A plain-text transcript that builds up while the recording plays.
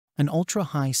An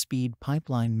ultra-high-speed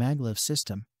pipeline maglev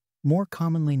system, more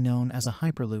commonly known as a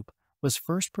Hyperloop, was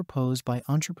first proposed by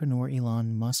entrepreneur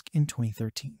Elon Musk in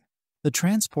 2013. The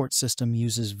transport system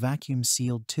uses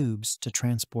vacuum-sealed tubes to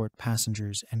transport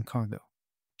passengers and cargo.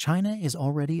 China is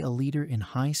already a leader in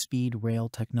high-speed rail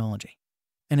technology,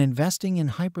 and investing in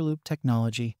Hyperloop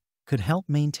technology could help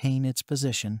maintain its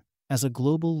position as a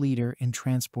global leader in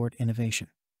transport innovation.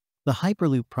 The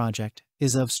Hyperloop project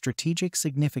is of strategic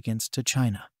significance to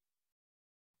China.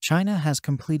 China has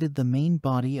completed the main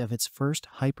body of its first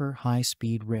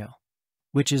high-speed rail,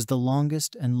 which is the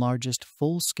longest and largest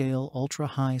full-scale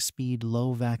ultra-high-speed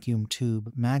low-vacuum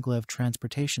tube maglev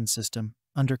transportation system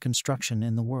under construction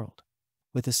in the world,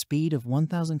 with a speed of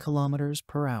 1,000 kilometers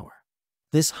per hour.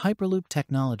 This Hyperloop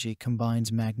technology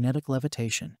combines magnetic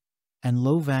levitation and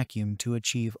low vacuum to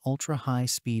achieve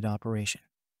ultra-high-speed operation.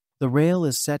 The rail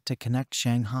is set to connect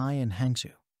Shanghai and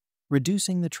Hangzhou,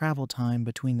 reducing the travel time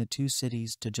between the two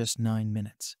cities to just 9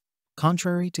 minutes.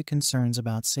 Contrary to concerns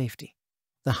about safety,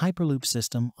 the Hyperloop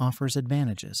system offers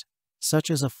advantages, such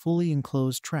as a fully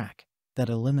enclosed track that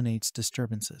eliminates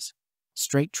disturbances,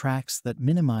 straight tracks that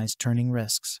minimize turning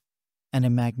risks, and a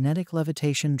magnetic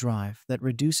levitation drive that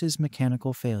reduces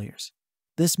mechanical failures.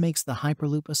 This makes the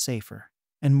Hyperloop a safer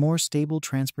and more stable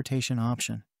transportation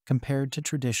option compared to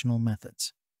traditional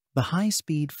methods. The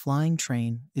high-speed flying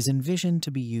train is envisioned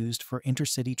to be used for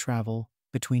intercity travel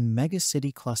between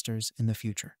mega-city clusters in the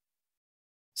future.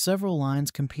 Several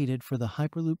lines competed for the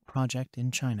Hyperloop project in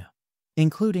China,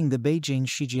 including the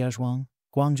Beijing-Shijiazhuang,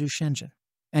 Guangzhou-Shenzhen,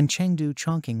 and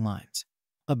Chengdu-Chongqing lines.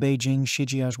 A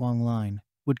Beijing-Shijiazhuang line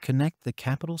would connect the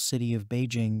capital city of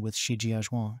Beijing with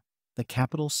Shijiazhuang, the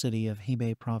capital city of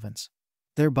Hebei province,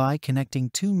 thereby connecting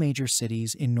two major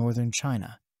cities in northern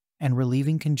China and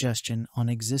relieving congestion on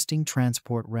existing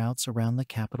transport routes around the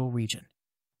capital region.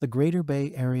 The Greater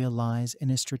Bay Area lies in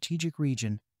a strategic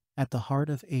region at the heart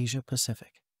of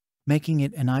Asia-Pacific, making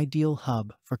it an ideal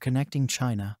hub for connecting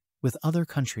China with other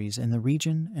countries in the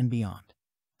region and beyond.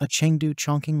 A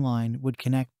Chengdu-Chongqing line would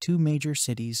connect two major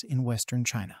cities in western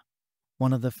China,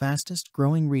 one of the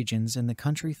fastest-growing regions in the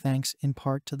country thanks in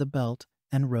part to the Belt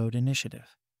and Road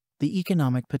Initiative. The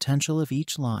economic potential of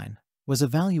each line was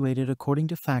evaluated according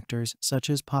to factors such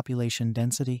as population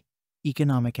density,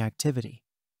 economic activity,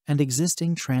 and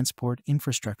existing transport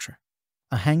infrastructure.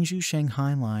 A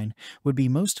Hangzhou-Shanghai line would be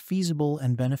most feasible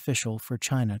and beneficial for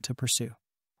China to pursue.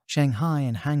 Shanghai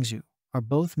and Hangzhou are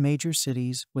both major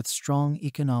cities with strong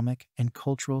economic and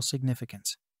cultural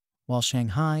significance, while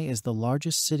Shanghai is the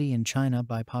largest city in China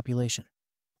by population,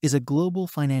 is a global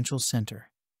financial center,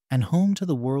 and home to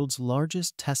the world's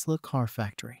largest Tesla car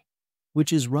factory,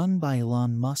 which is run by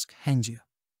Elon Musk. Hangzhou.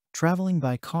 Traveling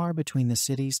by car between the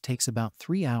cities takes about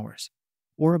 3 hours,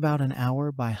 or about an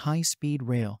hour by high-speed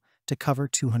rail to cover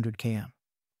 200 km.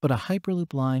 But a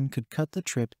Hyperloop line could cut the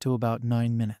trip to about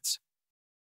 9 minutes.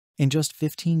 In just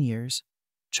 15 years,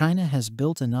 China has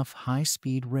built enough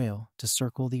high-speed rail to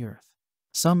circle the Earth.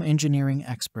 Some engineering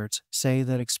experts say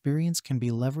that experience can be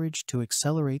leveraged to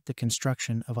accelerate the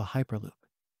construction of a Hyperloop.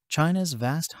 China's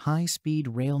vast high-speed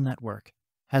rail network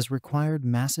has required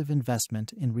massive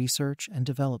investment in research and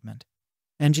development,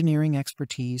 engineering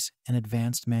expertise, and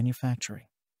advanced manufacturing.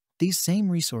 These same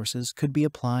resources could be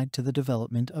applied to the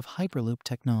development of Hyperloop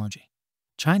technology.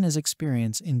 China's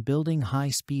experience in building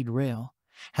high-speed rail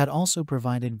had also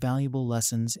provided valuable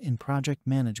lessons in project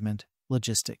management,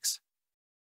 logistics,